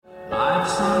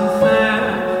Life's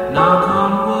unfair, knock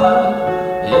on wood.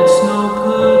 It's no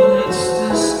good, it's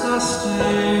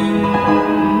disgusting.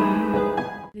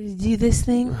 Did you do this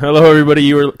thing? Hello,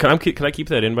 everybody. Can I keep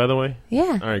that in, by the way?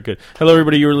 Yeah. All right, good. Hello,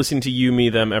 everybody. You were listening to You, Me,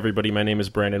 Them, Everybody. My name is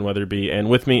Brandon Weatherby, and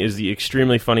with me is the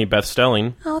extremely funny Beth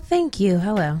Stelling. Oh, thank you.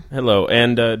 Hello. Hello.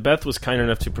 And Beth was kind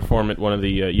enough to perform at one of the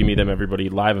You, Me, Them, Everybody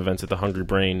live events at the Hungry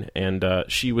Brain, and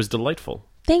she was delightful.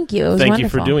 Thank you. It was Thank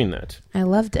wonderful. you for doing that. I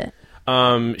loved it.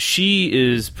 She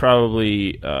is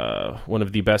probably one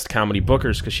of the best comedy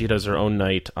bookers because she does her own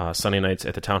night Sunday nights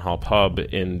at the Town Hall Pub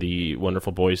in the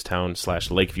wonderful Boys Town /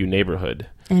 Lakeview neighborhood.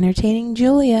 Entertaining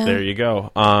Julia. There you go.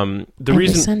 Every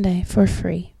Sunday for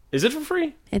free. Is it for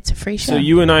free? It's a free show. So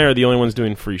you and I are the only ones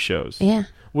doing free shows. Yeah.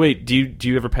 Wait, do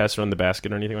you ever pass around the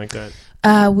basket or anything like that?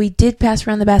 We did pass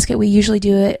around the basket. We usually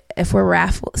do it if we're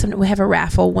raffle. We have a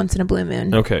raffle once in a blue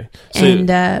moon. Okay. So,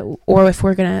 And or if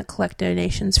we're gonna collect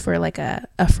donations for like a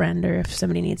friend or if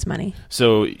somebody needs money.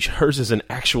 So hers is an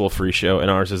actual free show, and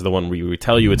ours is the one where we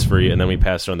tell you it's free, and then we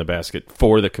pass around the basket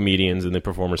for the comedians and the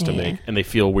performers to make, and they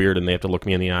feel weird, and they have to look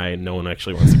me in the eye, and no one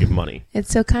actually wants to give money.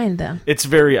 It's so kind, though. It's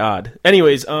very odd.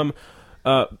 Anyways,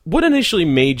 what initially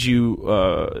made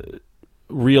you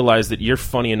realize that you're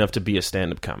funny enough to be a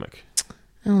stand-up comic?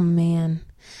 Oh man,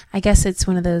 I guess it's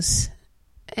one of those.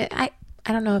 I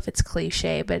don't know if it's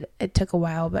cliche, but it took a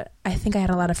while. But I think I had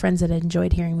a lot of friends that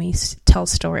enjoyed hearing me tell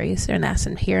stories and asked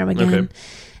them to hear them again. Okay.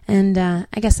 And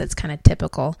I guess that's kind of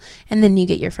typical. And then you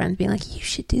get your friends being like, "You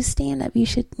should do stand up. You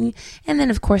should." And then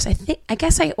of course,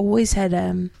 I've always had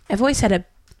a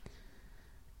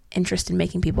interest in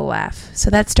making people laugh. So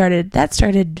that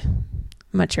started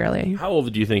much earlier. How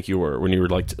old do you think you were when you were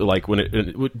like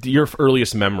when your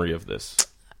earliest memory of this?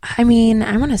 I mean,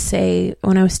 I want to say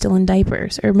when I was still in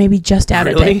diapers, or maybe just out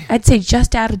of Really? diapers. I'd say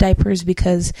just out of diapers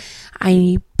because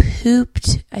I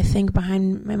pooped, I think,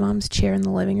 behind my mom's chair in the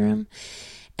living room.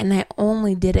 And I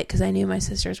only did it because I knew my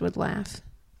sisters would laugh.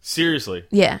 Seriously?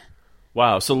 Yeah.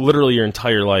 Wow. So literally your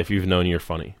entire life you've known you're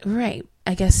funny. Right.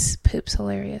 I guess poop's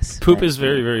hilarious. Poop but is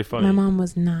very, very funny. My mom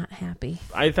was not happy.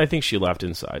 I think she laughed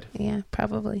inside. Yeah,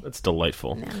 probably. That's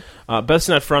delightful. No. Beth's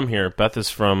not from here. Beth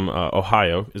is from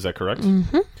Ohio. Is that correct?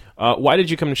 Mm-hmm. Why did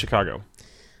you come to Chicago?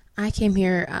 I came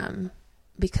here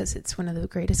because it's one of the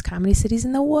greatest comedy cities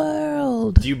in the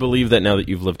world. Do you believe that now that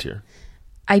you've lived here?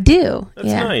 I do. That's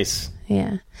yeah. nice.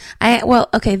 Yeah.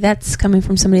 Okay, that's coming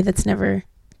from somebody that's never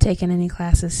taken any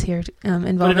classes here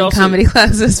involving comedy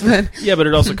classes, but yeah, but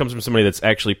it also comes from somebody that's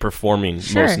actually performing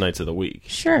most nights of the week.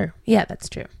 Sure. Yeah, that's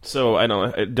true. So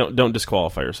don't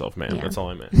disqualify yourself, man. Yeah. That's all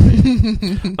I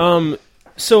meant.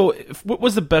 So what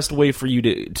was the best way for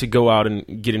you to go out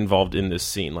and get involved in this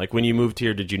scene? Like when you moved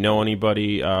here, did you know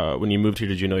anybody? When you moved here,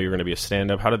 did you know you were going to be a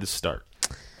stand-up? How did this start?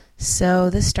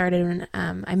 So this started when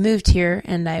I moved here,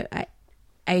 and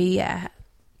I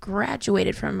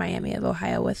graduated from Miami of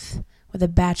Ohio with a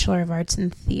Bachelor of Arts in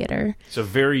Theater. So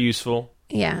very useful.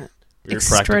 Yeah. Very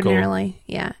extraordinarily.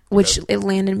 practical. Yeah. Which it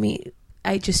landed me,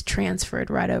 I just transferred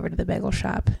right over to the bagel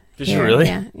shop. Did you really?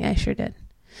 Yeah, I sure did.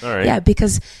 All right. Yeah,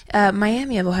 because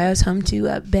Miami of Ohio is home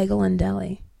to Bagel and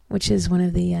Deli, which is one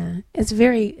of the, it's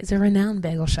a renowned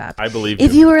bagel shop. I believe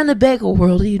if you were in the bagel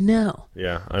world, you'd know.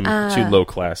 Yeah, I'm too low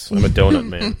class. I'm a donut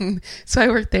man. So I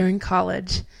worked there in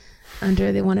college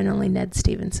under the one and only Ned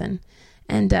Stevenson.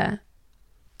 And,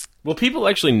 will people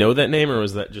actually know that name, or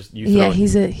was that just you? Yeah,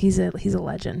 he's a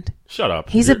legend. Shut up.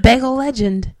 He's a bagel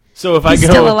legend. So if he's I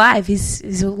go, still alive.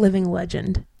 He's a living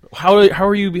legend. How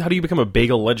do you become a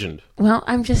bagel legend? Well,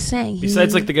 I'm just saying.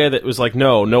 Besides, like the guy that was like,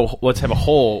 no, let's have a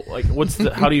hole. Like,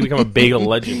 how do you become a bagel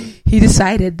legend? He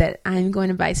decided that I'm going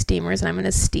to buy steamers and I'm going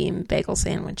to steam bagel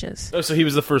sandwiches. Oh, so he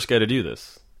was the first guy to do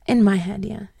this. In my head,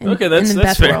 yeah. Okay, that's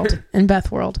Beth fair. World, in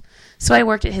Beth World. So I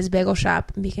worked at his bagel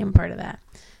shop and became part of that.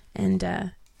 And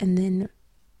then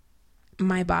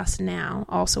my boss now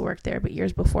also worked there, but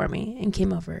years before me, and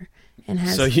came over and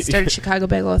started Chicago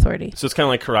Bagel Authority. So it's kind of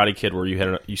like Karate Kid, where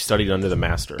you studied under the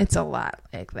master. It's a lot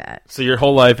like that. So your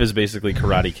whole life is basically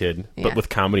Karate Kid, but with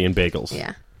comedy and bagels.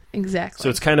 Yeah, exactly. So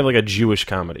it's kind of like a Jewish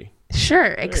comedy. Sure,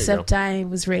 except I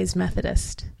was raised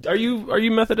Methodist. Are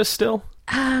you Methodist still?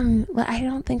 Well, I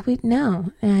don't think we'd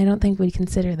know, and I don't think we'd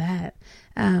consider that,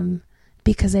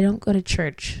 because I don't go to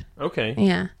church. Okay.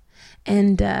 Yeah,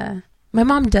 and my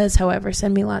mom does, however,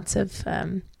 send me lots of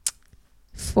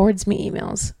forwards me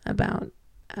emails about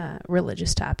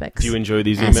religious topics. Do you enjoy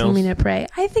these emails? Asking me to pray.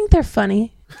 I think they're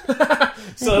funny.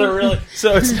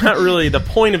 So it's not really the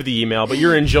point of the email, but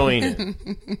you're enjoying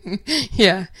it.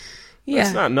 Yeah. Yeah.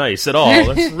 That's not nice at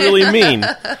all. That's really mean.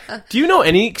 Do you know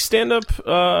any stand-up?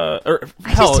 I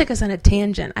just took us on a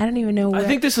tangent. I don't even know where. I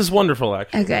think this is wonderful,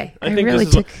 actually. Okay. I think really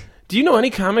this is. Do you know any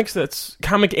comics that's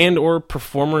comic and or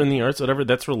performer in the arts, whatever,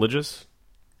 that's religious?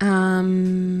 I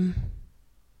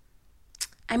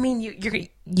mean,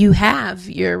 you have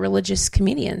your religious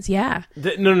comedians, yeah.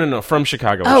 No, from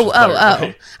Chicago. Oh.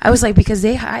 Right? I was like, because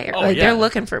they hire, yeah. they're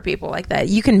looking for people like that.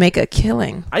 You can make a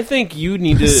killing. I think you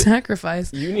need to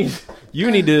sacrifice. You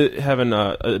need to have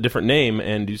a different name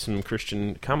and do some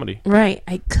Christian comedy. Right.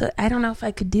 I don't know if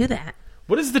I could do that.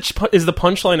 What is the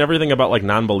punchline? Everything about like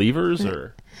non-believers,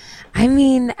 or? I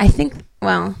mean, I think.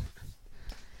 Well,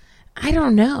 I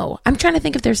don't know. I'm trying to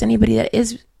think if there's anybody that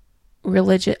is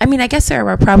religious. I mean, I guess there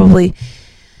are probably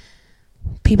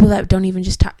people that don't even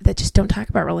just don't talk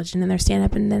about religion in their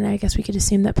stand-up, and then I guess we could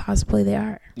assume that possibly they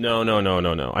are. No. No,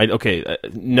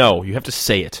 you have to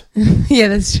say it. Yeah,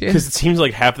 that's true. Because it seems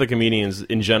like half the comedians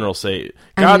in general say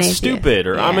God's stupid,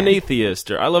 or yeah. I'm an atheist,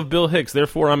 or I love Bill Hicks,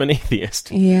 therefore I'm an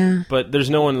atheist. Yeah. But there's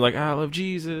no one like I love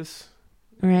Jesus.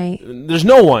 Right. There's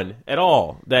no one at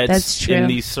all that's true. in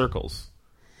these circles.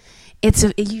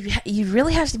 You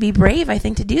really have to be brave, I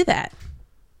think, to do that.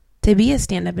 To be a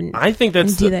stand-up, and I think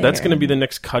that's going to be the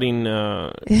next cutting,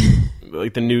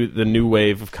 like the new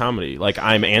wave of comedy. Like,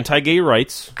 I'm anti-gay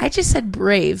rights. I just said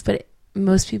brave, but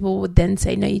most people would then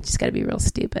say, no, you just got to be real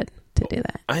stupid to do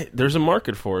that. There's a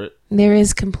market for it. There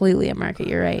is completely a market.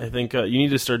 You're right. I think you need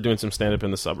to start doing some stand-up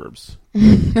in the suburbs.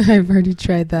 I've already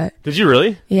tried that. Did you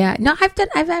really? Yeah. No,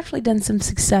 I've actually done some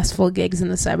successful gigs in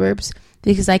the suburbs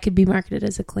because I could be marketed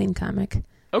as a clean comic.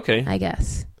 Okay. I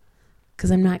guess. Because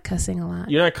I'm not cussing a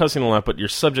lot. You're not cussing a lot, but your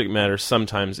subject matter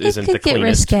sometimes isn't the It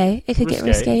cleanest. could get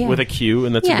risque, yeah. With a Q,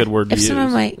 and that's a good word to use. If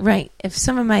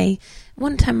some of my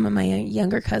one time my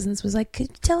younger cousins was like, could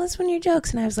you tell us one of your jokes?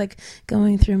 And I was like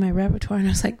going through my repertoire, and I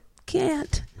was like,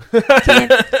 can't, which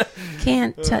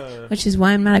is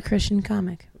why I'm not a Christian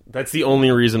comic. That's the only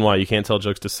reason why you can't tell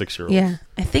jokes to 6-year-olds. Yeah.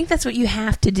 I think that's what you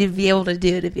have to do, be able to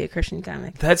do to be a Christian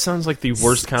comic. That sounds like the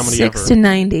worst comedy ever. 6 to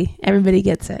 90. Everybody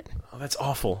gets it. That's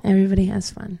awful. Everybody has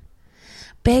fun.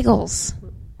 Bagels.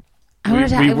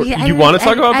 You want to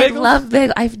talk about bagels? I love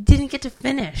bagels. I didn't get to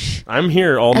finish. I'm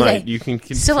here all night. You can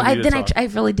continue So I talk.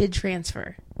 really did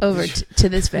transfer over to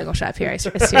this bagel shop here. I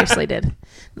seriously did.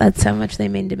 That's how much they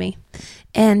mean to me.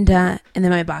 And then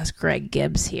my boss, Greg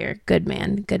Gibbs here, good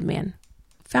man,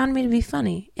 found me to be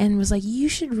funny and was like, you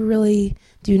should really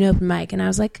do an open mic. And I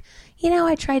was like,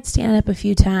 I tried stand-up a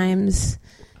few times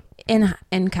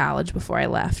in college before I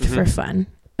left for fun.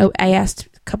 Oh, I asked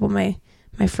a couple of my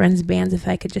friends' bands if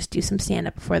I could just do some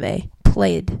stand-up before they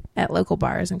played at local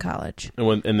bars in college.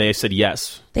 And they said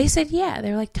yes. They said yeah.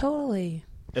 They were like, totally.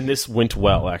 And this went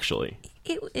well, actually.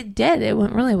 It did. It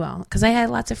went really well because I had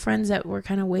lots of friends that were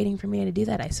kind of waiting for me to do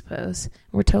that, I suppose.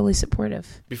 We're totally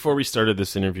supportive. Before we started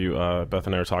this interview, Beth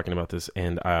and I were talking about this,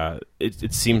 and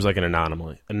it seems like an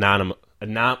anomaly.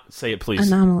 Say it,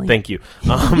 please. Anomaly. Thank you.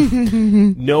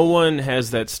 No one has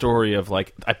that story of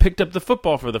like, I picked up the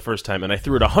football for the first time and I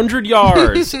threw it 100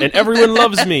 yards and everyone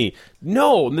loves me.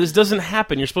 No, this doesn't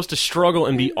happen. You're supposed to struggle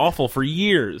and be awful for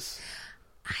years.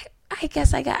 I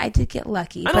guess I did get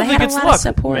lucky. I don't think it's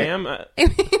luck, ma'am.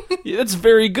 That's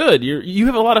very good. You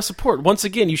have a lot of support. Once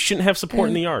again, you shouldn't have support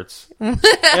in the arts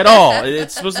at all.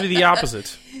 It's supposed to be the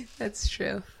opposite. That's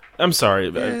true. I'm sorry.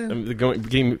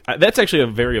 That's actually a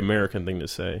very American thing to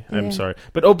say. I'm sorry.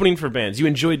 But opening for bands, you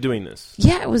enjoyed doing this.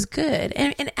 Yeah, it was good.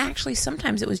 And actually,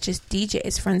 sometimes it was just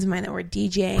DJs, friends of mine that were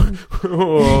DJing.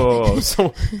 Oh,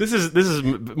 so this is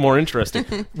more interesting.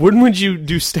 When would you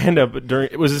do stand-up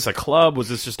during? Was this a club? Was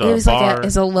this just a bar? It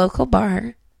was a local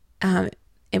bar.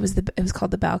 It was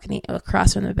called The Balcony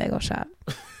across from the bagel shop.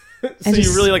 So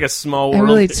you're really like a small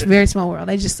world. It's a very small world.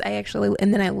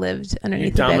 And then I lived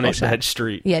underneath the bagel shop. That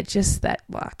street. Yeah, just that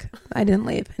block. I didn't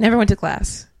leave. I never went to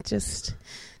class. Just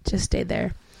stayed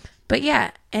there. But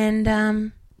yeah,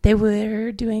 and they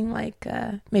were doing like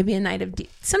maybe a night of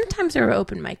sometimes they were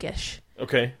open mic-ish.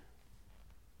 Okay.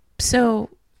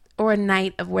 So, or a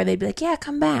night of where they'd be like, yeah,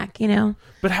 come back,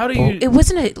 But how do you...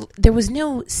 There was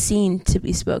no scene to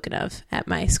be spoken of at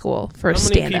my school for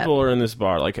stand-up. How many people are in this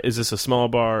bar? Like, is this a small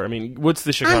bar? I mean, what's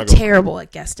the Chicago... I'm terrible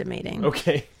at guesstimating.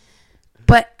 Okay.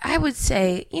 But I would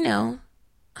say,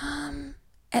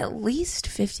 at least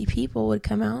 50 people would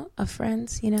come out of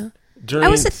friends, I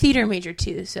was a theater major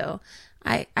too, so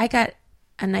I got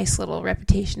a nice little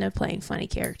reputation of playing funny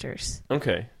characters.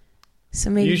 Okay.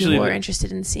 So maybe people were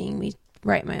interested in seeing me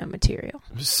write my own material.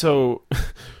 So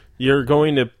you're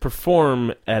going to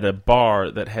perform at a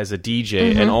bar that has a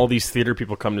DJ, and all these theater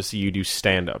people come to see you do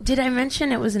stand-up. Did I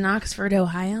mention it was in Oxford,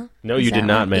 Ohio? No, you did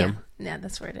not, ma'am. Yeah,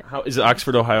 that's where it is. How is it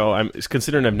Oxford, Ohio?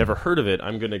 Considering I've never heard of it,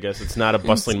 I'm going to guess it's not a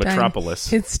bustling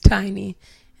metropolis. It's tiny.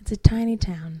 It's a tiny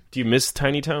town. Do you miss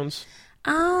tiny towns?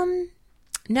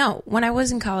 No. When I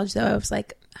was in college, though, I was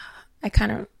like, I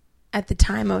kind of, at the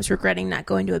time, I was regretting not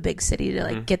going to a big city to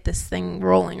like get this thing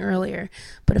rolling earlier.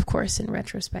 But of course, in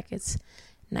retrospect, it's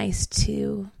nice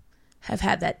to have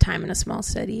had that time in a small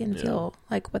city and feel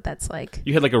like what that's like.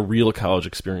 You had like a real college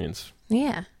experience.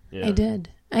 Yeah, I did.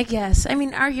 I guess. I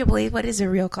mean, arguably, what is a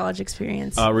real college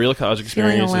experience? Real college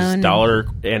experience is dollar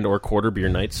and or quarter beer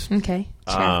nights. Okay.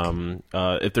 Check.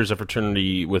 If there's a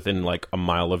fraternity within like a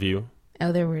mile of you.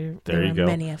 Oh, there were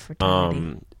many a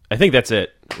fraternity. I think that's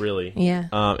it, really. Yeah.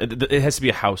 It has to be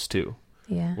a house too.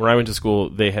 Yeah. When I went to school,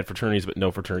 they had fraternities, but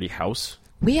no fraternity house.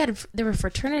 There were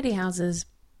fraternity houses,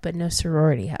 but no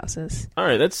sorority houses. All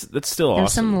right, that's still awesome.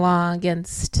 There's some law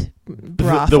against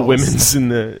brothels. The women's in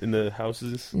the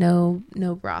houses. No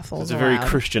brothels. It's a very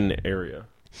Christian area.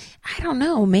 I don't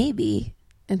know. Maybe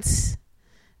it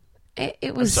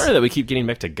was. I'm sorry that we keep getting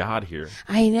back to God here.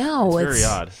 I know it's very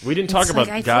odd. We didn't talk about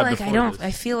God before.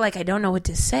 I feel like I don't know what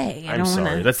to say. I'm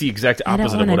sorry. That's the exact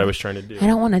opposite of what I was trying to do. I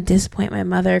don't want to disappoint my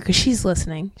mother because she's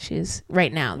listening. She's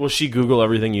right now. Will she Google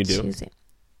everything you do?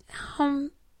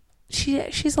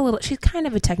 She's kind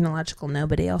of a technological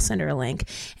nobody. I'll send her a link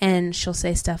and she'll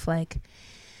say stuff like,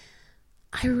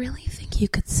 I really think you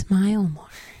could smile more.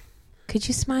 Could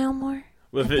you smile more?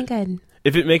 Well,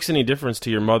 if it makes any difference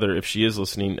to your mother, if she is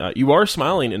listening, you are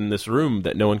smiling in this room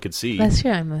that no one could see. That's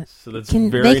true. So that's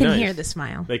very nice. They can hear the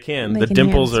smile. They can. The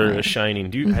dimples are shining. I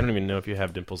don't even know if you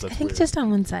have dimples. That's I think weird. just on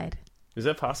one side. Is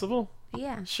that possible?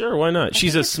 Yeah. Sure, why not?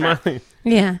 She's a smiling.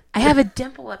 Yeah. I have a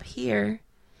dimple up here.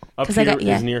 Up here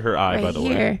is near her eye, right by the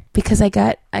way. Because I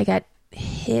got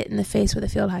hit in the face with a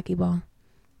field hockey ball.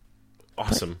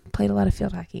 Awesome. Played a lot of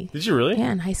field hockey. Did you really?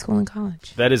 Yeah, in high school and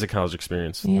college. That is a college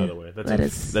experience, by the way.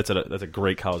 That's a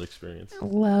great college experience.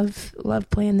 Love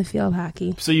playing the field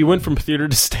hockey. So you went from theater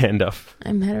to stand-up.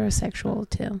 I'm heterosexual,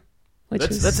 too.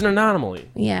 That's an anomaly.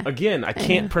 Yeah. Again, I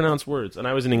can't pronounce words, and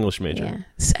I was an English major. Yeah.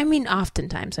 I mean,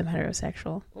 oftentimes I'm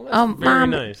heterosexual. Well, that's very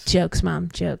nice. Jokes, Mom,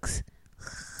 jokes.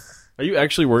 Are you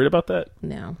actually worried about that?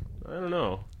 No. I don't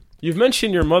know. You've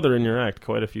mentioned your mother in your act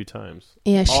quite a few times.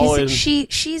 Yeah,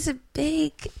 she's a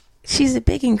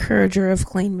big encourager of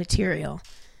clean material,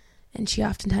 and she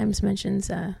oftentimes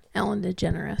mentions Ellen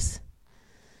DeGeneres.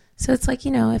 So it's like,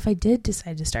 if I did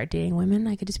decide to start dating women,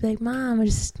 I could just be like, Mom, I'm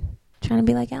just trying to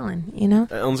be like Ellen,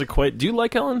 Ellen's do you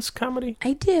like Ellen's comedy?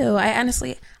 I do. I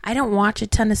honestly don't watch a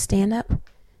ton of stand-up,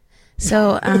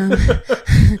 so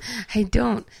I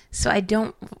don't. So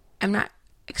I'm not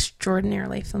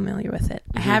extraordinarily familiar with it.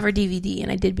 I have her DVD,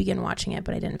 and I did begin watching it,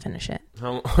 but I didn't finish it.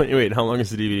 Wait, how long is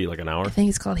the DVD? Like an hour? I think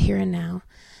it's called Here and Now.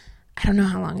 I don't know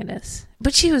how long it is.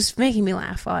 But she was making me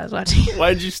laugh while I was watching it.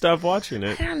 Why did you stop watching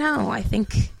it? I don't know. I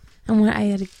think I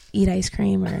had to eat ice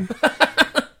cream or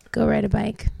go ride a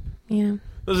bike,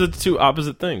 Those are the two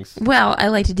opposite things. Well, I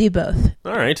like to do both.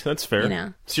 All right, that's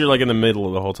fair. So you're like in the middle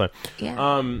of the whole time.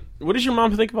 Yeah. What does your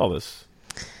mom think of all this?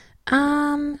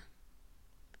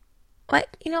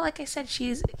 Like I said,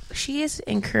 she is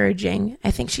encouraging.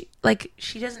 I think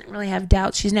she doesn't really have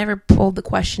doubts. She's never pulled the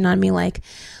question on me like,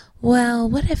 well,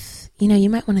 what if, you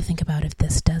might want to think about if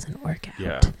this doesn't work out.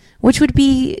 Yeah. Which would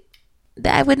be,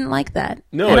 I wouldn't like that.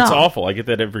 No, it's awful. I get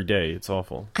that every day. It's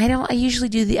awful. I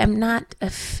usually I'm not a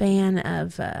fan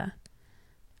of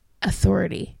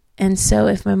authority. And so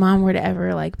if my mom were to ever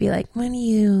be like, when do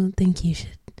you think you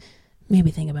should maybe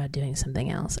think about doing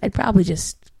something else? I'd probably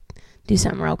just do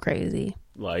something real crazy.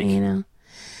 Like?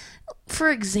 For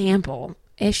example,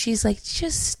 if she's like,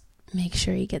 just make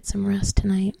sure you get some rest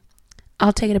tonight,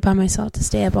 I'll take it upon myself to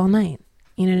stay up all night.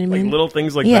 You know what I mean? Like little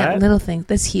things like that? Yeah, little things.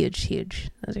 That's huge.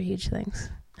 Those are huge things.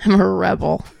 I'm a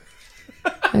rebel.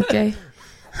 Okay?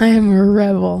 I am a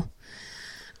rebel.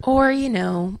 Or,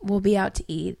 we'll be out to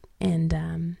eat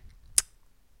and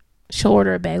she'll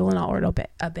order a bagel and I'll order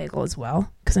a bagel as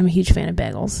well because I'm a huge fan of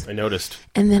bagels. I noticed.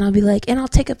 And then I'll be like, and I'll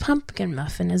take a pumpkin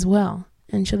muffin as well.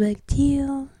 And she'll be like, do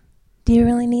you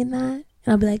really need that? And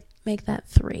I'll be like, make that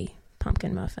 3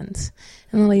 pumpkin muffins.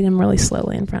 And I'll eat them really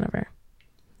slowly in front of her.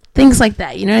 Things like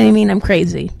that. You know what I mean? I'm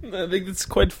crazy. I think that's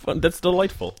quite fun. That's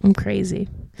delightful. I'm crazy.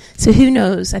 So who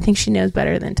knows? I think she knows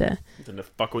better than to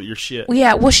fuck with your shit. Well,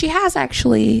 yeah. Well, she has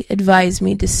actually advised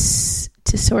me to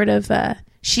sort of.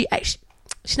 She's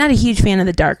not a huge fan of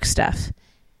the dark stuff,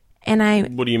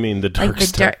 and What do you mean the dark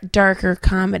stuff? Darker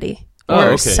comedy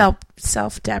or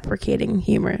self-deprecating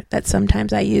humor that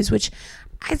sometimes I use, which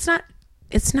it's not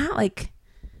like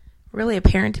really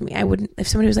apparent to me. I wouldn't, if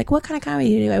somebody was like, "What kind of comedy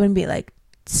do you do?" I wouldn't be like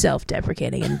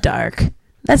self-deprecating and dark.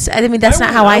 That's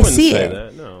not how I see it.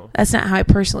 That, no. That's not how I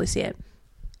personally see it.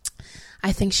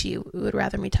 I think she would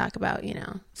rather me talk about,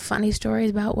 funny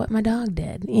stories about what my dog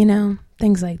did,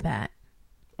 things like that.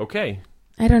 Okay.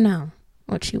 I don't know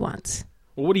what she wants.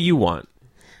 Well, what do you want?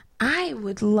 I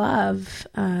would love,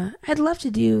 I'd love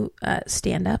to do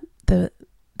stand-up the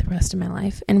rest of my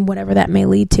life, and whatever that may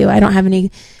lead to. I don't have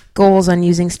any goals on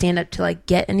using stand-up to like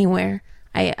get anywhere.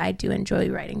 I do enjoy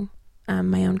writing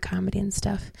my own comedy and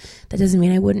stuff. That doesn't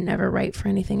mean I wouldn't ever write for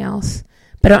anything else,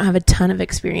 but I don't have a ton of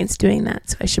experience doing that,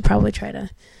 so I should probably try to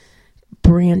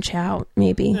branch out,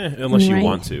 maybe. Unless you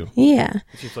want to. Yeah.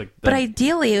 It seems like but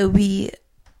ideally, it would be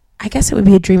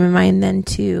a dream of mine then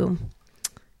to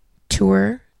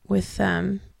tour with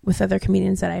other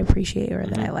comedians that I appreciate or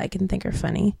that I like and think are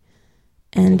funny.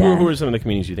 And who are some of the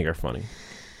comedians you think are funny?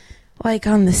 Like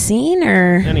on the scene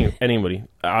or anybody,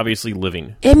 obviously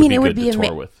living. I mean, it would be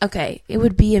it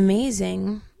would be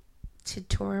amazing to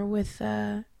tour with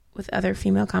other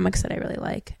female comics that I really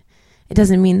like. It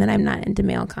doesn't mean that I'm not into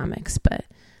male comics, but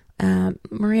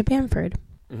Maria Bamford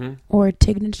or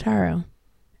Tig Notaro.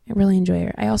 I really enjoy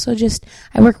her.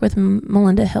 I worked with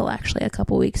Melinda Hill actually a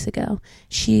couple weeks ago.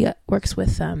 She works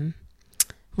with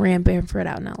Maria Bamford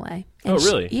out in LA. And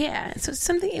really? Yeah. So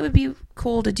it would be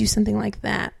cool to do something like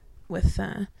that with.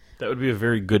 That would be a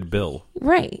very good bill.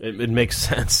 Right. It makes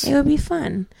sense. It would be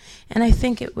fun. And I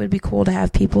think it would be cool to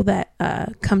have people that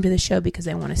come to the show because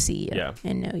they want to see you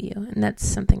and know you. And that's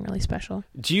something really special.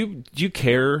 Do you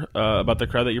care about the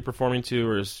crowd that you're performing to?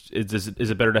 Or is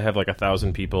it better to have like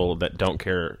 1,000 people that don't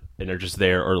care and are just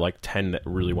there, or like 10 that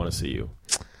really want to see you?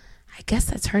 I guess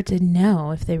that's hard to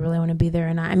know if they really want to be there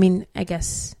or not. I mean, I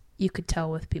guess you could tell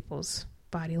with people's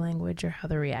body language or how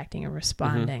they're reacting or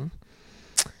responding.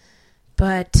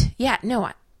 But yeah, no,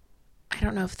 I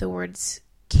don't know if the words,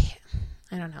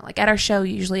 I don't know. Like at our show,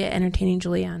 usually at Entertaining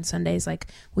Julia on Sundays, like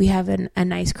we have a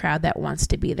nice crowd that wants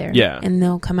to be there. Yeah. And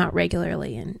they'll come out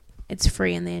regularly and it's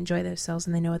free and they enjoy themselves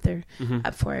and they know what they're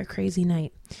up for, a crazy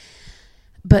night.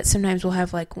 But sometimes we'll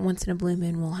have like once in a blue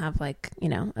moon, we'll have like,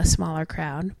 a smaller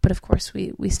crowd. But of course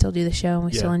we still do the show and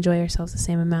we still enjoy ourselves the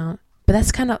same amount. But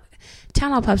that's kind of,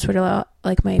 Town Hall Pub's sort of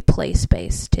like my play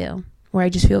space too, where I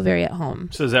just feel very at home.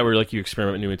 So is that where like you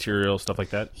experiment with new material, stuff like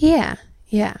that? Yeah.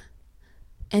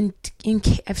 And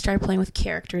I've started playing with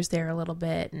characters there a little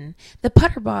bit. And the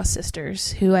Putterboss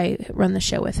sisters, who I run the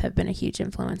show with, have been a huge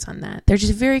influence on that. They're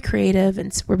just very creative,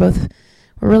 and we're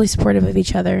really supportive of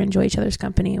each other, enjoy each other's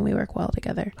company, and we work well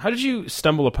together. How did you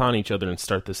stumble upon each other and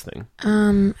start this thing?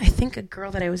 I think a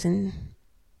girl that I was in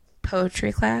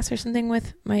poetry class or something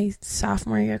with my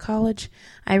sophomore year of college,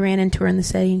 I ran into her in the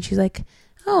city, and she's like,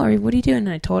 "Oh, what are you doing?" And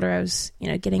I told her I was,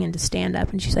 getting into stand-up,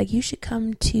 and she's like, "You should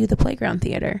come to the Playground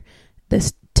Theater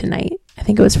tonight." I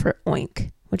think it was for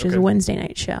Oink, which is a Wednesday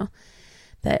night show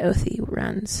that Othie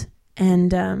runs.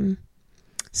 And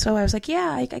so I was like,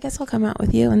 yeah, I guess I'll come out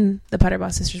with you. And the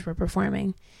Putterboss sisters were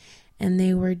performing, and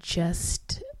they were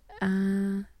just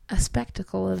a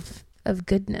spectacle of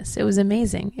goodness. It was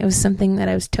amazing. It was something that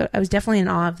I was definitely in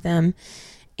awe of them,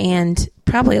 and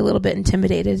probably a little bit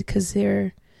intimidated because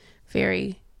they're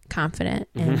very confident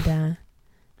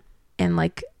and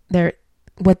like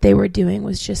what they were doing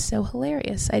was just so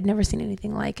hilarious. I'd never seen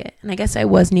anything like it. And I guess I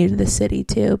was new to the city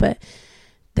too, but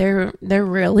they're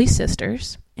really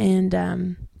sisters. And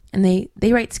they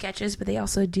write sketches, but they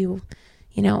also do,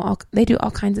 they do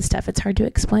all kinds of stuff. It's hard to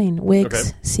explain.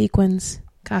 Wigs, sequins,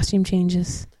 costume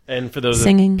changes. And for those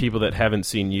people that haven't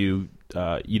seen you,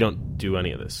 you don't do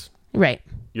any of this. Right.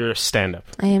 You're a stand-up.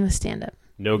 I am a stand-up.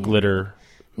 No glitter,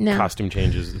 costume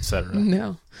changes, etc.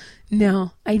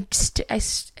 No. I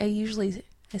usually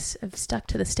have stuck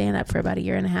to the stand-up for about 1.5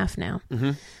 years now.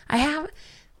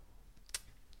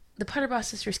 The Putterboss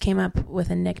sisters came up with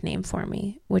a nickname for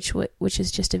me, which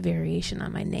is just a variation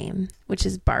on my name, which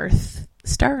is Barth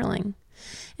Starling.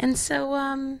 And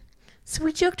so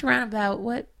we joked around about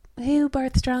who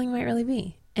Barth Starling might really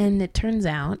be. And it turns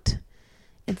out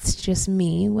it's just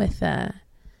me with a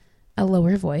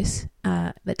lower voice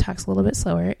that talks a little bit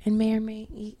slower and may or may,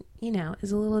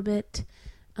 is a little bit,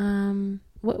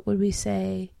 what would we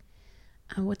say?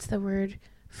 What's the word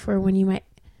for when you might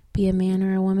be a man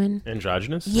or a woman?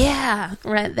 Androgynous? Yeah,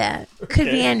 right. That could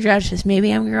be androgynous. Maybe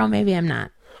I'm a girl, maybe I'm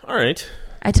not. All right.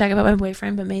 I talk about my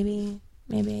boyfriend, but maybe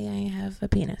I have a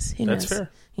penis. Who knows? That's fair.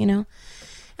 And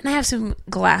I have some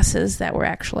glasses that were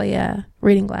actually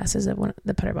reading glasses of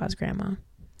the Putterboss grandma.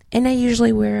 And I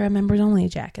usually wear a members only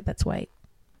jacket that's white,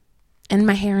 and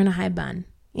my hair in a high bun.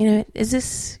 Is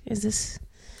this?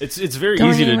 It's very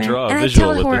easy to draw a and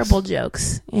visual. I tell horrible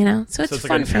jokes, so it's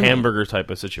fun like for a me. hamburger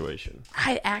type of situation.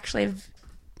 I actually have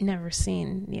never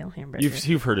seen Neil Hamburger.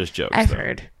 You've heard his jokes. I've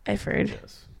heard.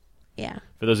 Yes. Yeah.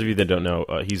 For those of you that don't know,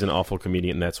 he's an awful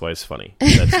comedian. That's why it's funny.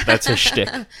 That's his shtick.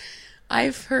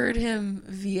 I've heard him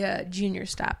via Junior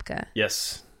Stopka.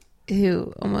 Yes.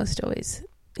 who almost always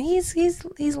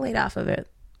he's laid off of it,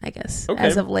 I guess, Okay.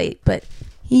 as of late, but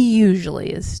he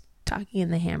usually is talking in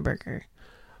the hamburger.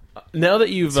 Now that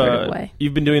you've Sort of way.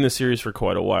 you've been doing this series for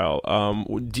quite a while,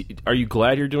 are you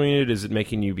glad you're doing it? Is it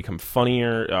making you become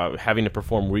funnier? Having to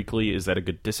perform weekly, is that a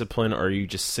good discipline, or are you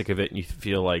just sick of it and you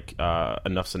feel like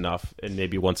enough's enough, and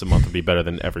maybe once a month would be better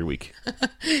than every week?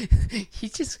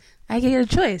 I get a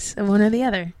choice of one or the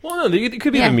other. Well, no, it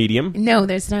could be a medium. No,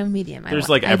 there's no medium. There's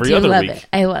like every other love week. It.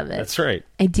 I love it. That's right.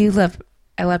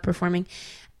 I love performing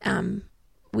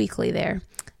weekly there.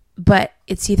 But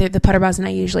it's either the Putterballs and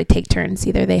I usually take turns.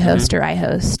 Either they host or I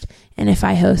host. And if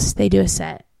I host, they do a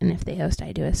set. And if they host,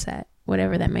 I do a set.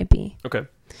 Whatever that might be. Okay.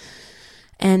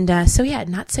 And so, yeah,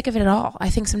 not sick of it at all.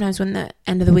 I think sometimes when the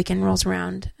end of the weekend rolls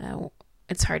around,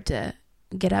 it's hard to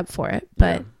get up for it.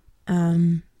 But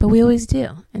we always do.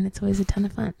 And it's always a ton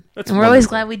of fun. And we're always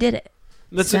glad we did it.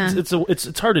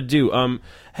 It's hard to do.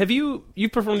 Have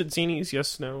you've performed at Zanies?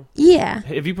 Yes, no. Yeah.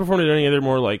 Have you performed at any other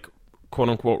more like quote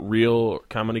unquote real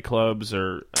comedy clubs,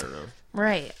 or I don't know?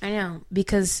 Right, I know,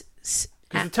 because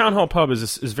the Town Hall Pub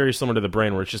is very similar to the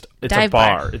Brain, where it's a dive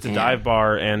bar. bar. It's a dive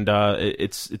bar, and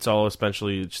it's all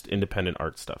essentially just independent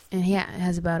art stuff. And yeah, it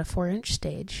has about a 4-inch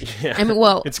stage. Yeah. I mean,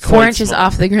 well, It's 4 quite inches small.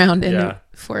 off the ground, and Yeah.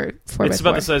 four. It's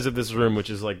about the size of this room, which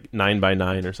is like 9 by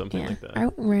 9 or something like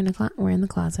that. We're in the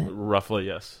closet. Roughly,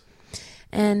 yes.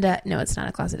 And no, it's not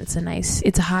a closet. It's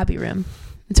a hobby room.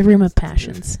 It's a room of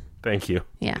passions. Thank you.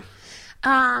 Yeah.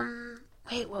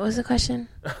 Wait, what was the question?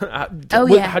 How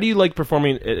do you like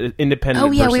performing independent?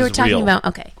 Oh yeah, versus we were talking real? about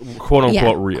quote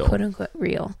unquote real. Quote unquote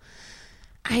real.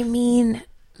 I mean,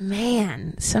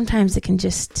 man, sometimes it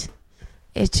just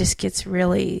gets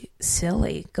really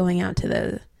silly going out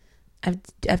to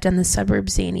I've done the suburb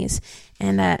Zanies,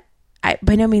 and I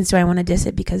by no means do I want to diss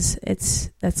it, because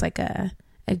that's like a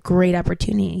great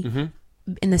opportunity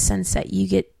in the sense that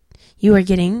you are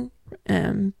getting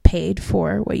paid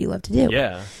for what you love to do.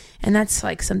 Yeah. And that's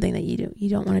like something that you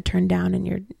don't want to turn down, and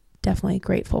you're definitely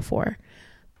grateful for.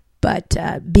 But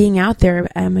being out there,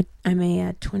 I'm a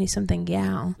 20-something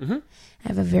gal. Mm-hmm. I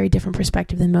have a very different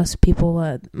perspective than most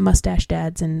people, mustache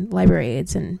dads and library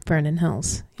aides in Vernon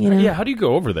Hills. You know? Yeah. How do you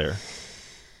go over there?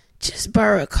 Just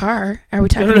borrow a car. Are we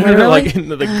talking No, literally?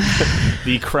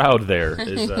 The crowd there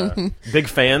is big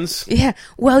fans. Yeah.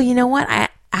 Well, you know what?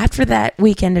 After that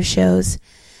weekend of shows,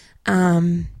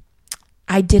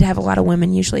 I did have a lot of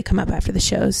women usually come up after the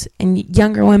shows, and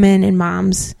younger women and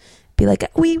moms be like,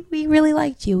 we really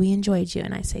liked you. We enjoyed you.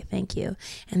 And I say, thank you.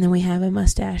 And then we have a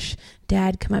mustache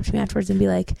dad come up to me afterwards and be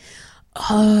like,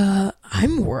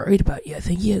 I'm worried about you. I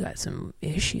think you got some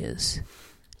issues.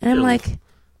 And I'm like,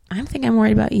 I'm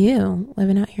worried about you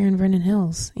living out here in Vernon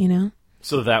Hills, you know?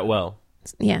 So that well.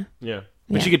 Yeah. Yeah.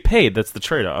 But you get paid. That's the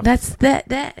trade-off.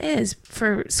 That is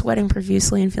for sweating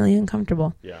profusely and feeling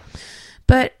uncomfortable. Yeah.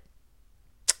 But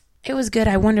it was good.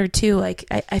 I wonder too, like,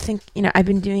 I think, you know, I've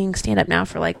been doing stand-up now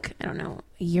for like, I don't know,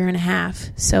 a year and a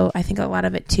half. So I think a lot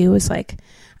of it too is like,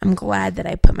 I'm glad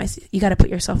that you got to put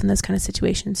yourself in those kind of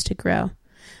situations to grow.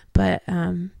 But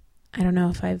I don't know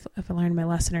if I learned my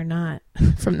lesson or not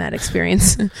from that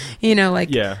experience. You know,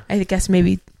 like, I guess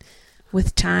maybe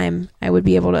with time I would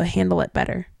be able to handle it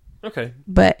better. Okay.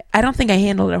 But I don't think I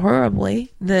handled it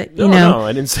horribly. No,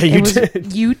 I didn't say you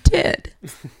did. You did.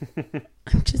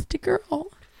 I'm just a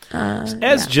girl.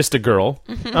 Just a girl.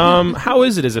 How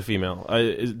is it as a female?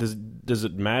 Does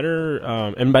it matter?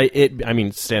 And by it, I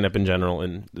mean stand up in general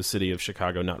in the city of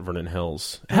Chicago, not Vernon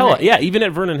Hills. Hell, right. Yeah, even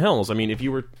at Vernon Hills. I mean, if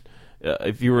you were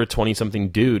a 20-something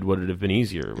dude, would it have been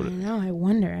easier? I know. I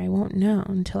wonder. I won't know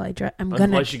until I dress.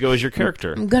 Unless you go as your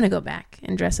character. I'm gonna go back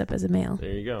and dress up as a male. There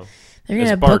you go. They're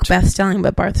gonna book Beth Stelling,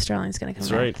 but Bart Stelling's gonna come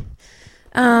back.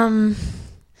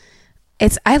 That's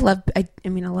right. I love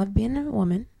being a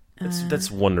woman.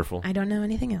 That's wonderful. I don't know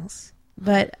anything else,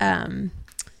 but and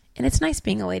it's nice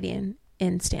being a lady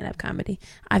in stand-up comedy.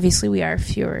 Obviously, we are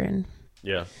fewer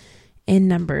in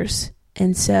numbers,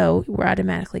 and so we're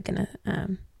automatically gonna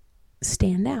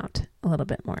stand out a little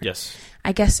bit more. Yes.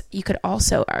 I guess you could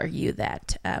also argue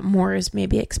that more is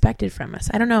maybe expected from us.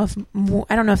 I don't know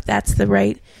if that's the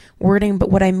right wording, but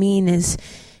what I mean is,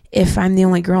 if I'm the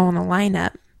only girl in a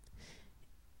lineup,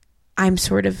 I'm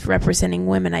sort of representing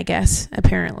women, I guess.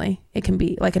 Apparently, it can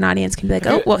be like an audience can be like,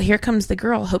 "Oh, well, here comes the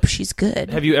girl. Hope she's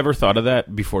good." Have you ever thought of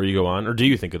that before you go on, or do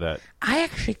you think of that? I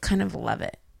actually kind of love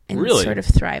it and really? Sort of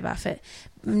thrive off it.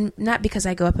 Not because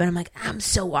I go up and I'm like, I'm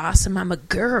so awesome, I'm a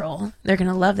girl, they're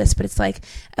gonna love this, but it's like,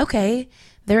 okay,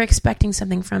 they're expecting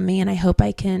something from me, and I hope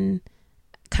I can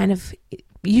kind of.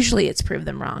 Usually, it's prove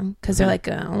them wrong because they're like,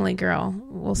 only girl.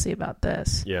 We'll see about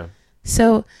this. Yeah.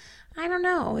 So, I don't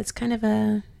know. It's kind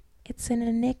of it's an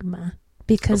enigma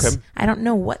because Okay. I don't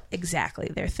know what exactly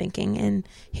they're thinking and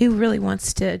who really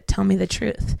wants to tell me the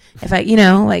truth. If I, you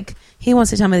know, like he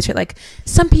wants to tell me the truth. Like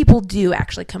some people do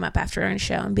actually come up after our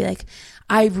show and be like,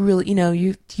 I really, you know,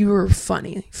 you were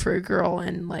funny for a girl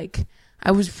and like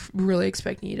I was really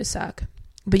expecting you to suck,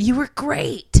 but you were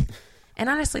great. And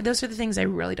honestly, those are the things I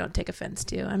really don't take offense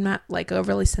to. I'm not like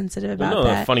overly sensitive about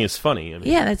that. Funny is funny. I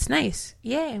mean, Yeah, that's nice.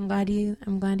 Yeah, I'm glad you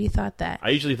thought that. I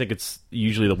usually think it's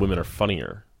usually the women are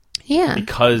funnier Yeah.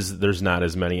 because there's not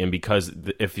as many, and because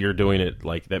if you're doing it,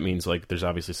 like that means like there's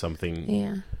obviously something.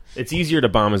 Yeah. It's easier to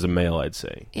bomb as a male, I'd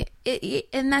say.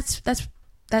 And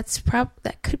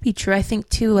that could be true. I think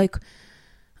too. Like,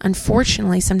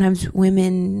 unfortunately, sometimes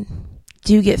women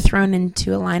do get thrown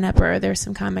into a lineup, or there's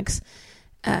some comics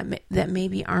that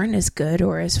maybe aren't as good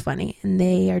or as funny, and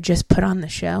they are just put on the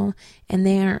show, and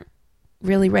they aren't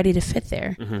really ready to fit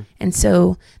there, and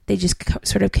so they just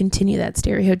sort of continue that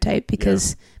stereotype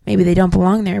because maybe they don't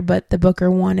belong there, but the booker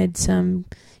wanted some,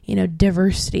 you know,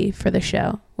 diversity for the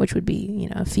show, which would be, you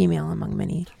know, a female among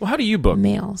many. Well, how do you book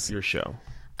males? your show?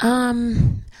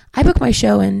 I book my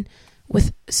show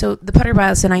so the Putter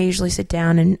Bios and I usually sit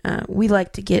down and we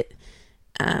like to get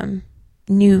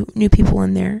new people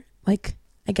in there, like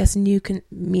I guess new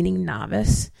meaning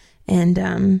novice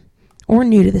and or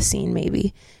new to the scene,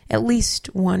 maybe at least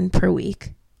one per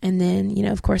week. And then, you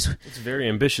know, of course, It's very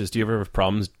ambitious. Do you ever have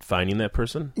problems finding that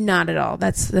person? not at all.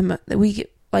 That's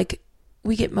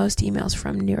we get most emails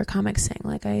from newer comics saying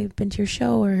like, I've been to your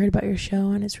show or heard about your show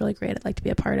and it's really great. I'd like to be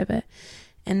a part of it.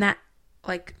 And that,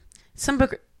 like,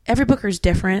 every booker is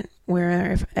different,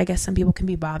 where I guess some people can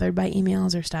be bothered by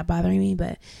emails or stop bothering me,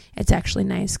 but it's actually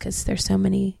nice because there's so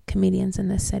many comedians in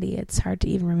this city. It's hard to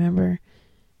even remember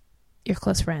your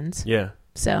close friends. Yeah.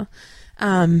 So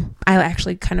I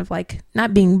actually kind of like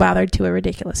not being bothered to a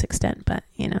ridiculous extent, but,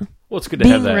 you know, Well, it's good to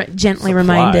have being that gently supply.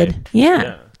 reminded. Yeah,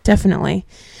 Yeah. definitely.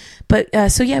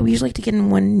 But so, yeah, we usually like to get in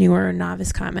one newer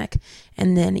novice comic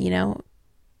and then, you know,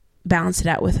 balance it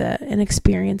out with an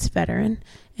experienced veteran,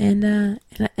 and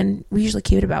we usually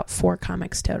keep it about 4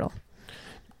 comics total.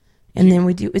 And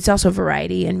then it's also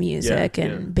variety and music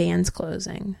and bands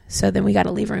closing. So then we got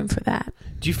to leave room for that.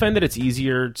 Do you find that it's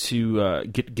easier to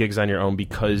get gigs on your own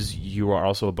because you are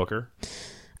also a booker?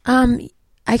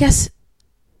 I guess.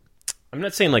 I'm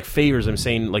not saying like favors. I'm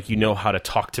saying like you know how to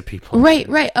talk to people.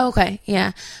 Right. Okay.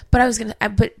 Yeah. But I was going to,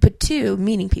 but too,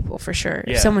 meeting people for sure.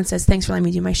 Yeah. If someone says, thanks for letting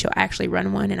me do my show, I actually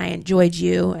run one and I enjoyed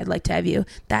you, I'd like to have you.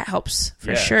 That helps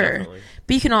for sure. Definitely.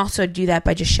 But you can also do that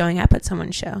by just showing up at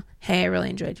someone's show. Hey, I really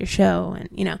enjoyed your show. And,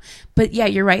 you know, but yeah,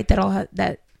 you're right.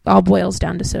 That all boils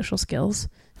down to social skills,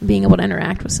 being able to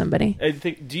interact with somebody.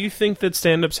 Do you think that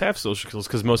stand-ups have social skills?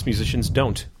 Because most musicians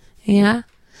don't. Yeah.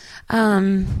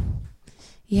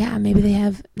 Yeah, maybe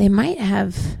they might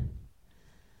have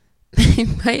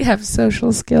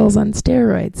social skills on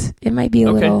steroids. It might be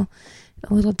a little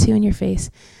too in your face.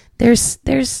 There's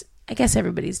I guess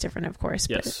everybody's different, of course.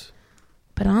 Yes.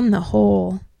 But on the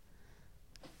whole,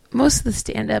 most of the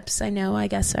stand-ups I know, I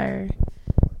guess, are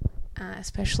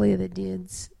especially the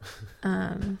dudes.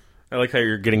 I like how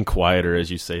you're getting quieter as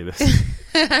you say this.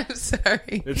 I'm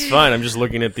sorry. It's fine. I'm just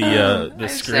looking at the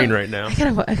screen right now.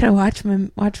 I gotta watch my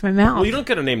mouth. Well, you don't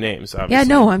gotta name names, obviously. Yeah,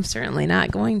 no, I'm certainly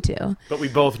not going to. But we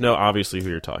both know, obviously, who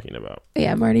you're talking about.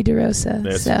 Yeah, Marty DeRosa.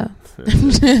 That's- So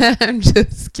I'm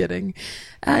just kidding.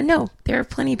 No, there are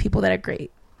plenty of people that are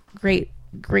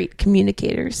great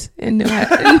communicators and know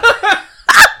how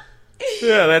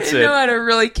Yeah, that's know it. how to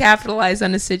really capitalize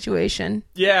on a situation.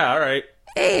 Yeah, all right.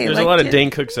 Hey, There's like a lot of it. Dane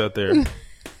Cooks out there.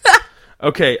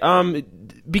 Okay,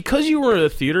 because you were a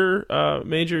theater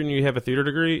major and you have a theater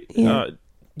degree,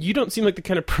 you don't seem like the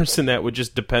kind of person that would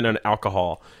just depend on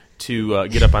alcohol to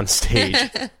get up on stage.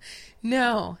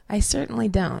 No, I certainly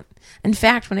don't. In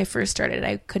fact, when I first started,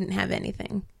 I couldn't have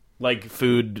anything. Like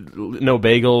food, no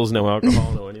bagels, no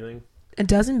alcohol, no anything? A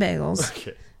dozen bagels,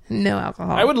 Okay. no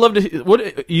alcohol. I would love to.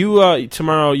 What you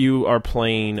tomorrow? You are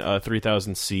playing a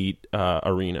 3,000 seat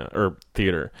arena or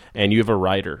theater, and you have a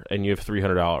rider, and you have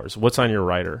 $300. What's on your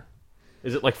rider?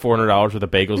 Is it like $400 worth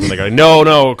of bagels? And they go,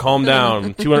 no, calm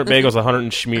down. 200 bagels, 100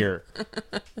 and schmear.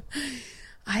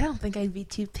 I don't think I'd be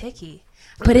too picky.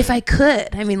 But if I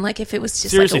could, I mean, like if it was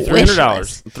just Seriously, like a wish $300.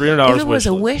 list. $300 If it was wish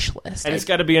a list. wish list, And it's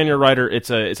got to be on your rider.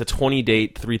 It's a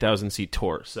 20-date, 3,000 seat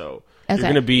tour. So you're Okay.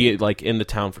 going to be like in the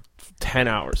town for 10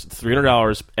 hours.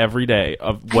 $300 every day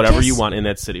of whatever guess- you want in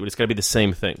that city. But it's got to be the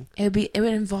same thing. it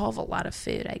would involve a lot of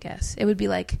food, I guess. It would be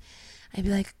like, I'd be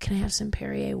like, can I have some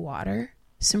Perrier water?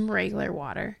 Some regular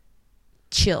water.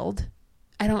 Chilled.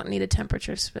 I don't need a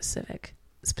temperature specific.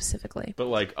 specifically. But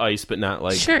like ice, but not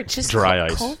like Sure, just dry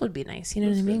ice. Cold would be nice. You know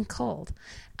what I mean? Cold.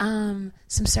 Some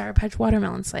Sour Patch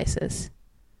watermelon slices.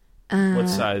 What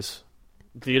size?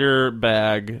 Theater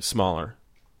bag, smaller.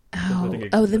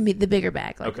 The bigger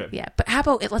bag. Like, Okay. Yeah, but how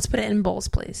about let's put it in bowls,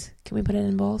 please? Can we put it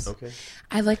in bowls? Okay.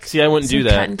 I like. See, I wouldn't do some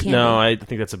that. cotton candy. No, I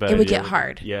think that's a bad idea. It would get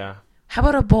hard. Yeah. How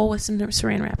about a bowl with some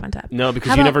saran wrap on top? No, because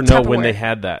How you about never know when Tupperware? they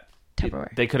had that.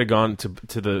 Tupperware. They could have gone to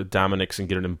the Dominick's and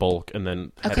get it in bulk, and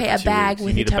then had Okay, it a for 2 bag weeks. You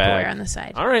with a need a Tupperware bag. on the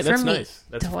side. All right, For that's me, nice.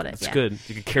 That's to hold it, that's yeah. good.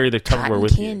 You could carry the Tupperware Cotton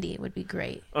with you. candy would be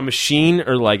great. A machine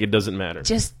or like it doesn't matter.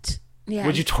 Just yeah.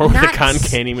 Would you tour with a not cotton s-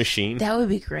 candy machine? That would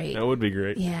be great. That would be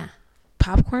great. Yeah,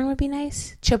 popcorn would be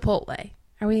nice. Chipotle.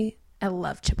 Are we? I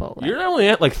love Chipotle. You're only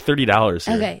at like $30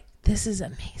 here. Okay, this is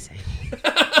amazing.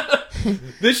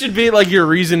 This should be like your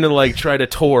reason to like try to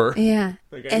tour. Yeah,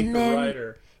 Like, I need the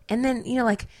rider. and then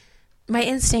like my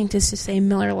instinct is to say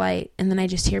Miller Lite, and then I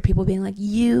just hear people being like,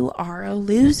 "You are a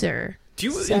loser." Do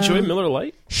you So- enjoy Miller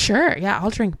Lite? Sure. Yeah, I'll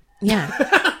drink. Yeah,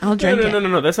 I'll drink it.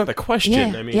 No. That's not the question.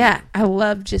 Yeah, I mean, yeah. I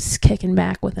love just kicking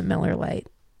back with a Miller Lite.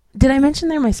 Did I mention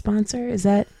they're my sponsor? Is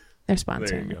that they're sponsoring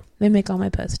There you me? go. They make all my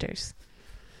posters.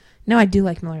 No, I do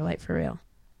like Miller Lite for real.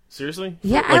 Seriously?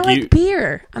 Yeah, I like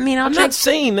beer. I mean, I'm drink. not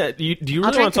saying that. Do you I'll really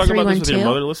want drink to talk a about this with your 312.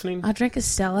 mother listening? I'll drink a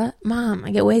Stella. Mom,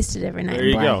 I get wasted every night There and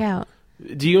you black go. out.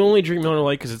 Do you only drink Miller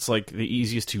Lite because it's like the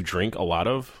easiest to drink a lot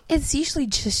of? It's usually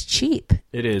just cheap,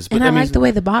 It is, but and I that like means the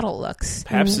way the bottle looks.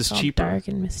 Pabst it's is all cheaper. dark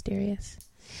and mysterious.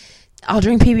 I'll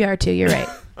drink PBR too. You're right.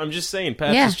 I'm just saying,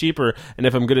 Pabst Yeah. is cheaper, and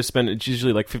if I'm going to spend, it's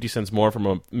usually like 50 cents more from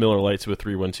a Miller Lite to a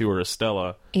 312 or a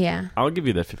Stella. Yeah. I'll give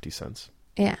you that 50 cents.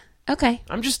 Yeah. Okay.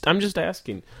 I'm just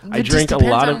asking. I It drink just a depends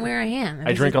lot on of. where I am. If I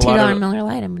it's drink a a lot $2 of- Miller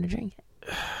Lite. I'm going to drink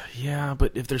it. Yeah,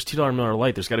 but if there's $2 Miller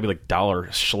Lite, there's got to be like dollar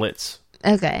Schlitz.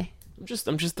 Okay.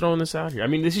 I'm just throwing this out here. I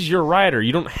mean, this is your rider.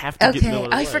 You don't have to get Okay. Miller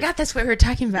I Lite. forgot that's what we were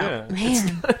talking about. Yeah,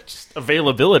 Man. it's just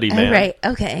availability, man. All right.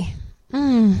 Okay.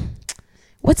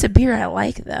 What's a beer I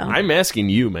like though? I'm asking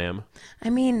you, ma'am. I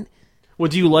mean, Well,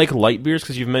 do you like light beers?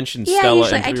 Because you've mentioned yeah, Stella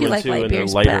usually and I do like 312 light and they're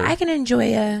beers, lighter. but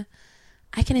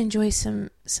I can enjoy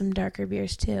some darker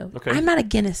beers too. Okay. I'm not a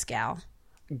Guinness gal.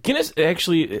 Guinness,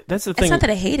 actually, that's the thing. It's not that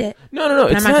I hate it. No.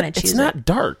 But It's I'm not not. gonna It's choose not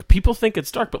dark. People think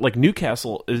it's dark, but like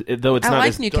Newcastle, though it's I not. like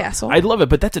as Newcastle. Dark, I love it,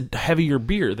 but that's a heavier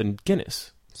beer than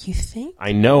Guinness. You think?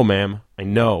 I know, ma'am. I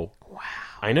know. Wow.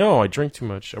 I know. I drink too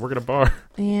much. I work at a bar.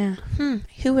 Yeah.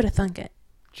 Who would have thunk it?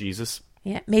 Jesus.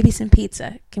 Yeah. Maybe some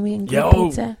pizza. Can we include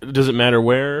pizza? Does it matter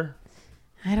where?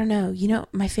 I don't know. You know,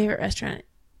 my favorite restaurant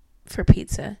for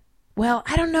pizza. Well,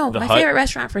 I don't know. The My Hut? favorite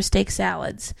restaurant for steak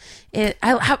salads.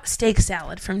 Steak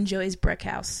salad from Joey's Brick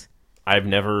House. I've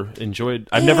never ordered that.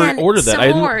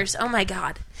 S'mores. Oh my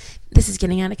god, this is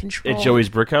getting out of control. At Joey's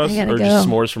Brick House, I gotta or go. just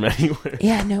s'mores from anywhere.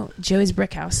 Yeah, no, Joey's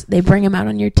Brick House. They bring them out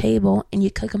on your table, and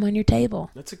you cook them on your table.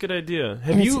 That's a good idea.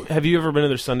 And Have you ever been to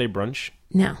their Sunday brunch?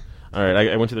 No. All right,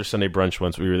 I went to their Sunday brunch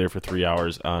once. We were there for 3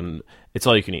 hours. It's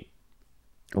all you can eat.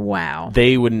 Wow.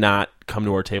 They would not come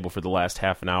to our table for the last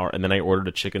half an hour, and then I ordered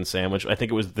a chicken sandwich. I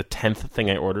think it was the 10th thing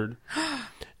I ordered.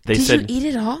 They Did said, you eat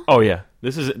it all? "Oh yeah,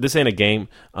 this ain't a game."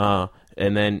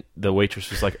 And then the waitress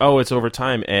was like, "Oh, it's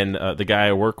overtime." And the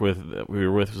guy we were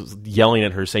with, was yelling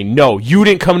at her, saying, "No, you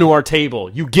didn't come to our table.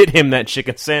 You get him that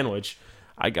chicken sandwich."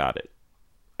 I got it.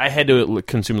 I had to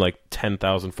consume like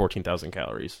 10,000, 14,000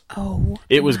 calories. Oh,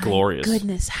 It was my glorious.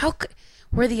 Goodness,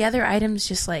 were the other items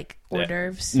just like hors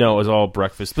d'oeuvres? No, it was all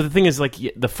breakfast. But the thing is, like,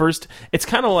 it's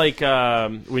kind of like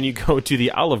when you go to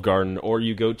the Olive Garden or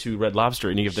you go to Red Lobster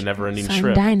and you have the never-ending Fine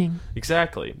shrimp. dining.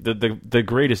 Exactly. The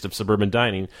greatest of suburban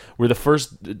dining, where the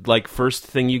first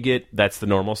thing you get, that's the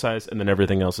normal size, and then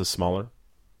everything else is smaller.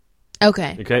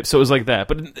 Okay. Okay, so it was like that.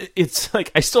 But it's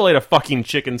like I still ate a fucking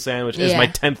chicken sandwich as Yeah. my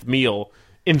 10th meal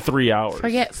in 3 hours.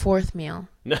 Forget fourth meal.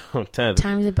 No, 10th.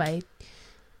 Times it by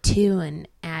 2 and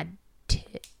add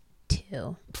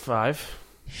 2. 5.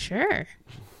 Sure.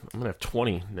 I'm gonna have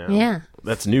 20 now. Yeah.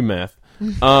 That's new math.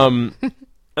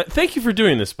 Thank you for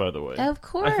doing this, by the way. Of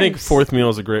course. I think fourth meal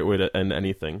is a great way to end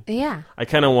anything. Yeah. I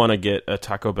kind of want to get a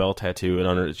Taco Bell tattoo, and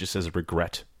on it just says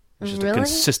regret. It's just a Really?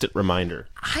 consistent reminder.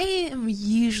 I am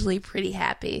usually pretty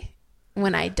happy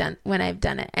when I've done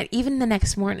it, and even the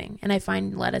next morning, and I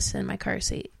find lettuce in my car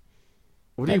seat.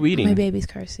 What are you eating? My baby's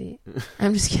car seat.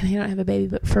 I'm just kidding. I don't have a baby,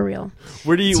 but for real.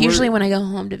 Where do you? It's usually when I go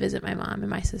home to visit my mom and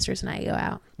my sisters and I go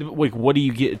out. Wait, what do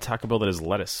you get at Taco Bell that has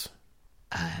lettuce?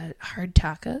 Hard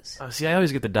tacos. See, I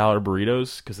always get the dollar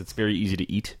burritos because it's very easy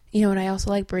to eat. You know what? I also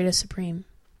like burrito supreme.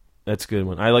 That's a good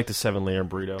one. I like the 7-layer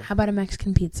burrito. How about a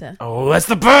Mexican pizza? Oh, that's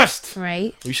the best!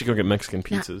 Right? We should go get Mexican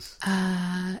pizzas.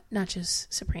 Nachos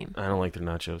supreme. I don't like their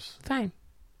nachos. Fine.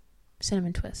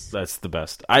 Cinnamon twist. That's the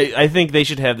best. I think they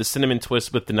should have the cinnamon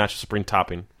twist with the nacho supreme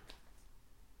topping.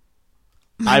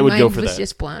 My I would go mind for was that.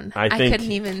 just blown. I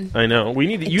couldn't even. I know. You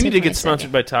need to my get sponsored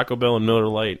second. by Taco Bell and Miller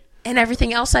Lite. And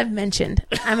everything else I've mentioned.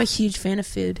 I'm a huge fan of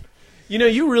food. You know,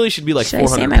 you really should be like Should I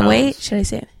 400 say my pounds. weight? Should I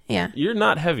say it? Yeah. You're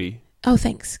not heavy. Oh,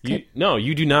 thanks. Good. No,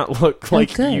 you do not look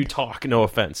like good. you talk. No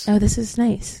offense. Oh, this is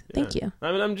nice. Thank you.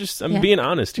 I mean, I'm Yeah. being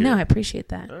honest here. No, I appreciate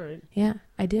that. All right. Yeah,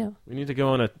 I do. We need to go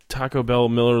on a Taco Bell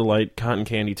Miller Lite cotton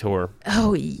candy tour.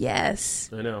 Oh, yes.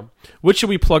 I know. What should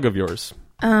we plug of yours?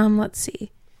 Let's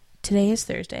see. Today is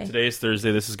Thursday. Today is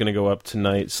Thursday. This is going to go up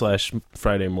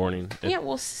tonight/Friday morning. Yeah,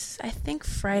 well, I think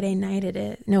Friday night it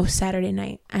is. No, Saturday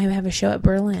night. I have a show at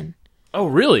Berlin. Oh,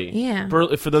 really? Yeah.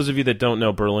 For those of you that don't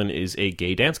know, Berlin is a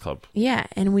gay dance club. Yeah,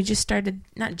 and we just started,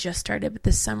 not just started, but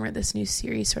this summer, this new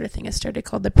series sort of thing has started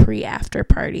called the Pre-After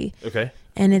Party. Okay.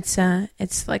 And it's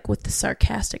like with the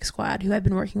Sarcastic Squad, who I've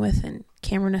been working with, and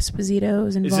Cameron Esposito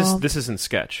is involved. This isn't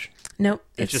sketch? Nope.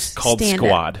 It's just called stand-up.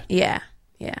 Squad. Yeah.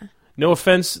 No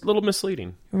offense, a little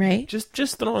misleading. Right?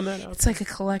 Just throwing that out. It's like a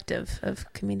collective of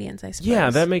comedians, I suppose. Yeah,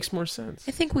 that makes more sense.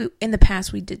 I think in the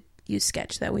past, we did use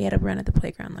sketch that we had a run at the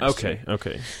playground last year.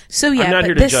 Okay. So yeah, I'm not but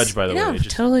here to judge, by the way. No, It's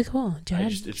just- totally cool.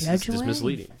 It's Judge just away.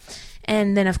 misleading.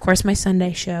 And then, of course, my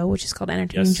Sunday show, which is called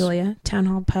Entertaining Yes. Julia, Town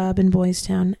Hall Pub in Boys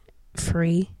Town,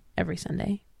 free every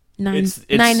Sunday, It's-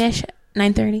 9-ish,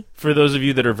 9:30. For those of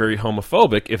you that are very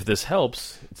homophobic, if this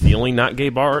helps, it's the only not gay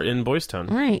bar in Boys Town.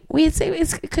 Right. We'd say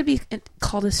it could be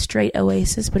called a straight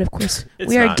oasis, but of course It's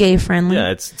we are not. gay friendly.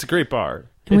 Yeah, it's a great bar.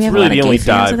 And we It's have a really lot of the gay only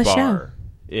fans of dive the show. bar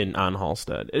on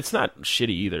Halstead. It's not shitty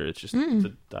either. It's just it's a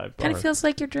dive bar. Kind of feels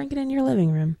like you're drinking in your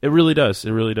living room. It really does.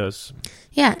 It really does.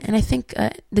 Yeah, and I think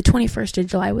the 21st of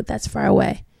July, that's far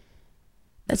away.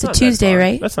 That's It's a not that Tuesday, far.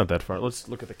 right? That's not that far. Let's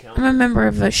look at the I'm calendar. a member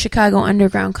of a Chicago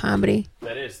Underground Comedy.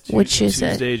 That is which is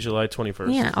Tuesday, July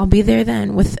 21st. Yeah, I'll be there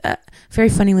then with a very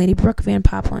funny lady, Brooke Van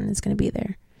Poplin, is going to be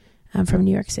there from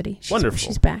New York City. Wonderful.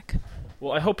 She's back.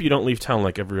 Well, I hope you don't leave town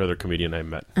like every other comedian I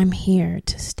met. I'm here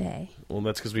to stay. Well,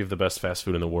 that's because we have the best fast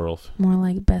food in the world. More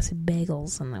like best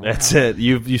bagels in the world. That's it.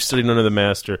 You've studied under the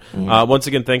master. Yeah. Once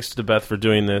again, thanks to Beth for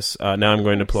doing this. Now I'm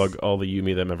going to plug all the You,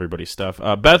 Me, Them, Everybody stuff.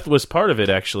 Beth was part of it,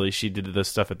 actually. She did this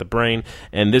stuff at the Brain.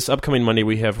 And this upcoming Monday,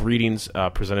 we have readings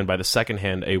presented by The Second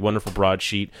Hand, a wonderful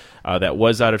broadsheet that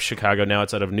was out of Chicago. Now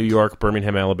it's out of New York,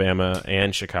 Birmingham, Alabama,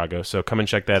 and Chicago. So come and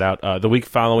check that out. The week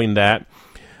following that,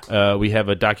 we have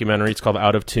a documentary. It's called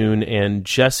Out of Tune, and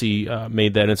Jesse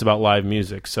made that, and it's about live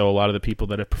music. So a lot of the people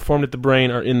that have performed at the Brain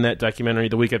are in that documentary.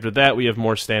 The week after that, we have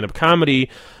more stand-up comedy.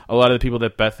 A lot of the people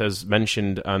that Beth has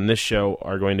mentioned on this show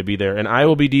are going to be there. And I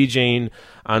will be DJing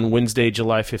on Wednesday,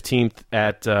 July 15th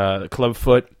at Club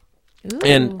Foot. Ooh.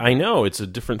 And I know it's a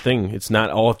different thing. It's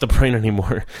not all at the Brain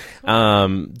anymore.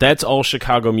 That's all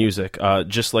Chicago music,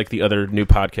 just like the other new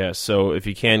podcasts. So if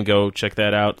you can, go check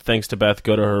that out. Thanks to Beth.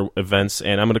 Go to her events.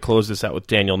 And I'm going to close this out with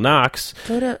Daniel Knox.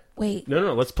 No,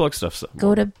 Let's plug stuff.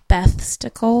 Go to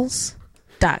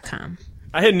BethStickles.com.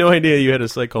 I had no idea you had a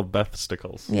site called Beth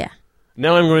Stickles. Yeah.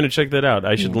 Now I'm going to check that out.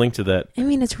 I should link to that. I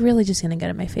mean, it's really just going to go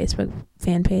to my Facebook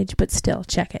fan page, but still,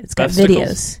 check it. It's got Beth videos.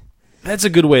 Stickles. That's a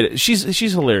good way to... She's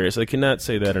hilarious. I cannot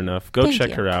say that enough. Go Thank check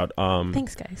you. her out.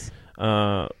 Thanks, guys.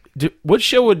 What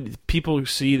show would people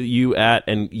see you at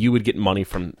and you would get money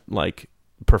from, like,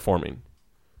 performing?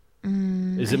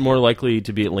 Is it more likely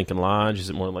to be at Lincoln Lodge? Is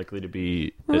it more likely to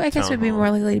be Well, at I guess it Town would be Hall? more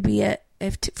likely to be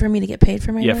for me to get paid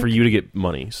for my Yeah, work. for you to get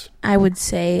monies. I would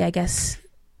say, I guess,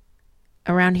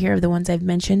 around here of the ones I've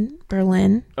mentioned,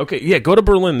 Berlin Okay, yeah, go to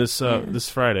Berlin this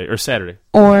Friday or Saturday.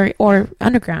 or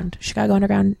Underground,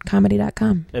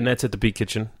 ChicagoUndergroundComedy.com. And that's at the Beat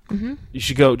Kitchen. Mm-hmm. You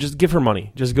should go. Just give her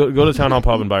money. Just go to Town Hall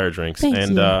Pub and buy her drinks. Thank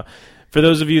and you. For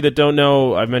those of you that don't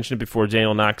know, I've mentioned it before,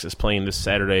 Daniel Knox is playing this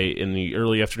Saturday in the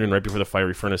early afternoon right before the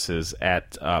Fiery Furnaces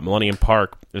at Millennium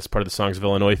Park. It's part of the Songs of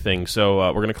Illinois thing. So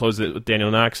we're going to close it with Daniel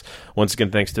Knox. Once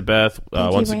again, thanks to Beth. Thank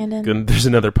you, once Brandon. again, there's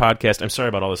another podcast. I'm sorry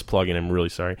about all this plugging. I'm really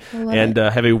sorry. I love And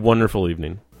it. have a wonderful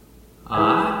evening.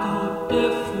 I go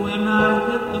deaf when I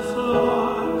hit the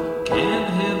floor.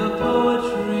 Can't hear the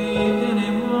poetry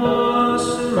anymore.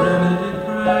 Serenity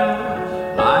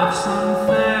prayer. Life's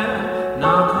unfair.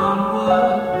 Knock on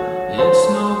wood. It's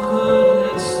no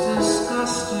good. It's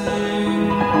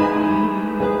disgusting.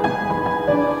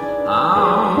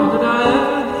 How did I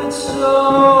ever get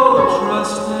so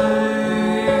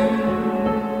trusting?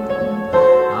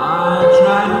 I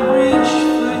try to reach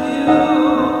for you,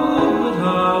 but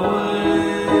our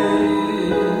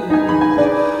way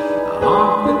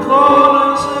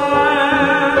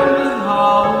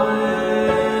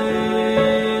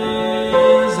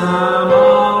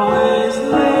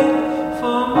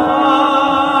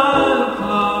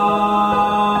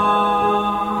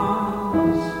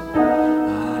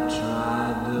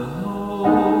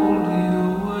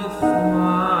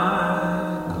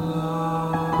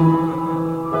Thank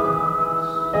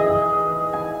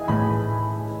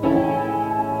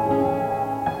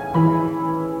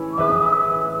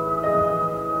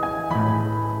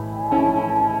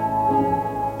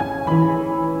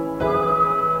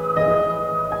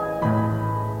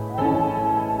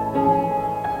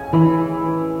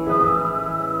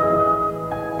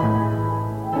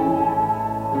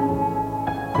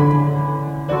you.